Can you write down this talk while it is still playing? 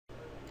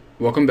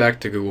Welcome back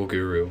to Google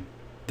Guru.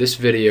 This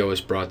video is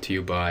brought to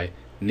you by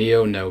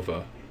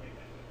NeoNova.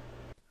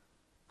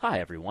 Hi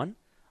everyone,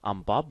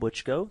 I'm Bob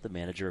Butchko, the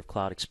Manager of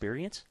Cloud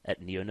Experience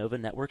at NeoNova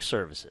Network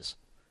Services.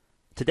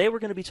 Today we're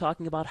going to be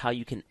talking about how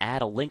you can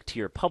add a link to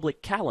your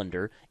public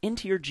calendar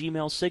into your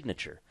Gmail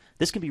signature.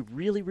 This can be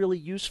really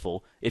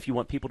useful if you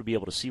want people to be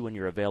able to see when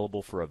you're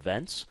available for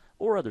events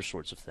or other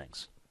sorts of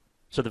things.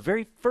 So the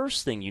very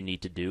first thing you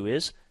need to do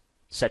is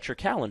set your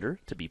calendar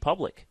to be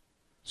public.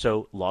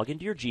 So log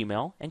into your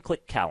Gmail and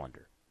click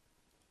Calendar.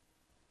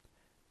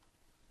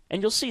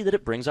 And you'll see that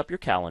it brings up your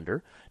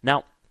calendar.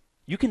 Now,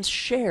 you can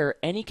share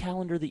any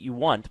calendar that you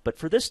want, but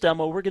for this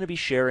demo, we're going to be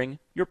sharing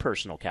your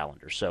personal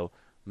calendar. So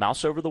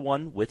mouse over the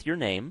one with your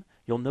name.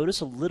 You'll notice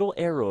a little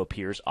arrow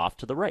appears off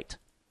to the right.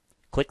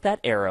 Click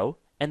that arrow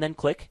and then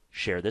click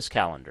Share this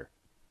calendar.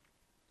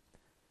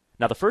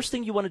 Now, the first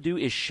thing you want to do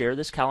is share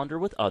this calendar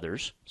with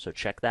others, so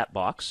check that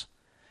box.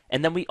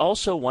 And then we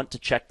also want to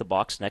check the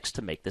box next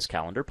to make this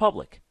calendar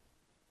public.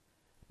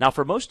 Now,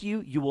 for most of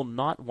you, you will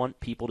not want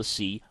people to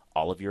see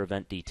all of your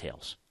event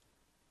details.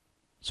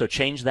 So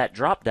change that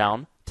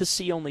drop-down to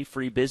See Only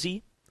Free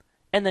Busy,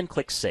 and then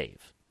click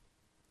Save.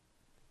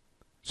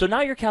 So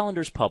now your calendar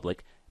is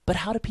public, but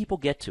how do people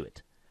get to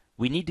it?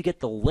 We need to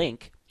get the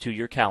link to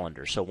your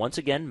calendar. So once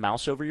again,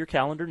 mouse over your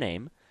calendar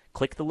name,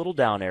 click the little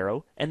down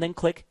arrow, and then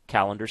click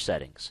Calendar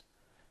Settings.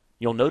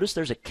 You'll notice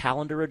there's a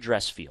calendar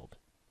address field.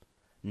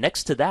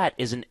 Next to that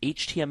is an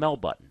HTML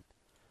button.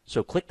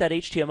 So click that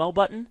HTML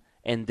button,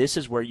 and this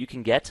is where you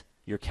can get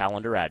your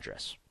calendar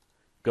address.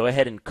 Go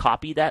ahead and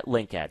copy that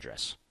link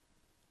address.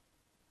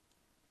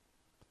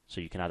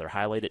 So you can either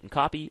highlight it and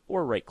copy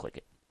or right-click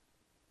it.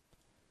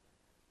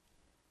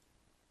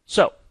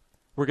 So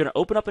we're going to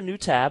open up a new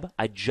tab.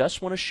 I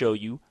just want to show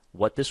you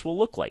what this will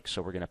look like.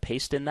 So we're going to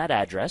paste in that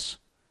address,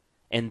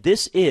 and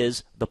this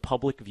is the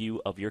public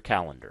view of your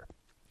calendar.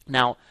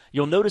 Now,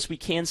 you'll notice we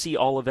can see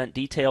all event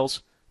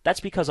details. That's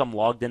because I'm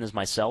logged in as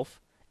myself.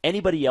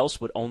 Anybody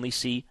else would only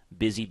see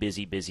busy,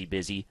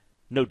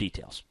 no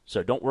details.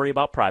 So don't worry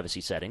about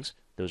privacy settings.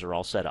 Those are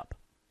all set up.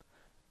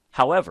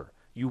 However,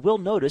 you will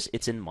notice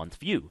it's in month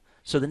view.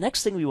 So the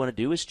next thing we want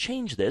to do is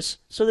change this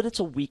so that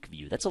it's a week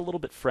view. That's a little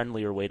bit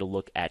friendlier way to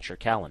look at your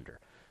calendar.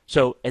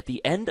 So at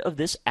the end of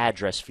this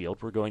address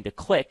field, we're going to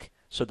click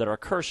so that our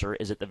cursor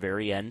is at the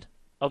very end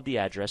of the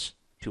address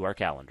to our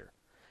calendar.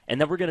 And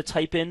then we're going to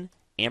type in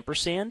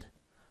ampersand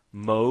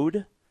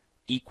mode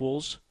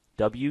equals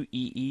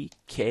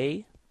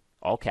WEEK,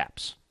 all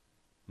caps.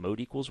 Mode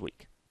equals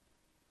week.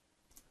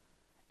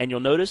 And you'll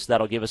notice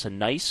that'll give us a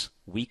nice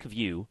week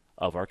view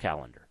of our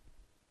calendar.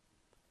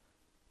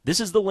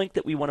 This is the link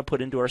that we want to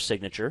put into our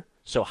signature,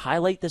 so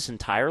highlight this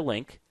entire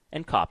link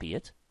and copy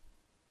it.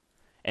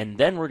 And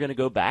then we're going to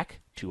go back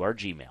to our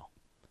Gmail.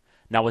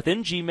 Now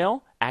within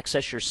Gmail,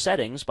 access your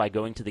settings by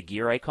going to the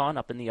gear icon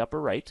up in the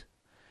upper right,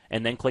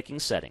 and then clicking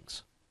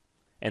Settings.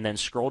 And then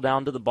scroll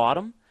down to the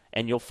bottom,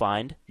 and you'll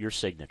find your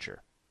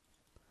signature.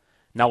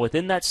 Now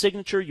within that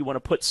signature, you want to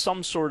put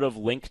some sort of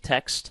link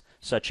text,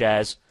 such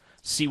as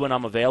see when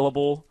I'm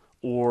available,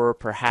 or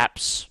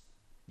perhaps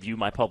view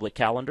my public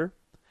calendar.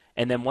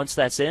 And then once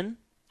that's in,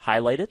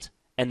 highlight it,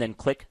 and then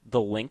click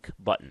the link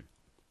button.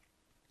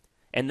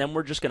 And then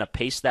we're just going to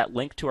paste that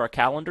link to our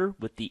calendar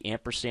with the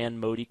ampersand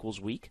mode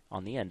equals week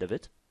on the end of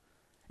it,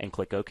 and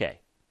click OK.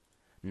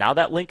 Now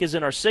that link is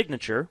in our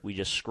signature, we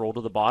just scroll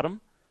to the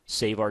bottom,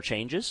 save our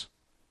changes,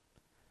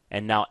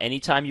 and now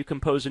anytime you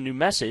compose a new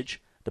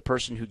message, the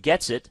person who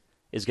gets it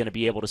is going to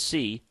be able to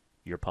see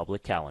your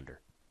public calendar.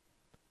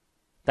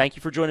 Thank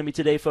you for joining me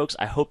today, folks.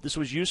 I hope this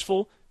was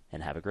useful,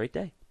 and have a great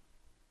day.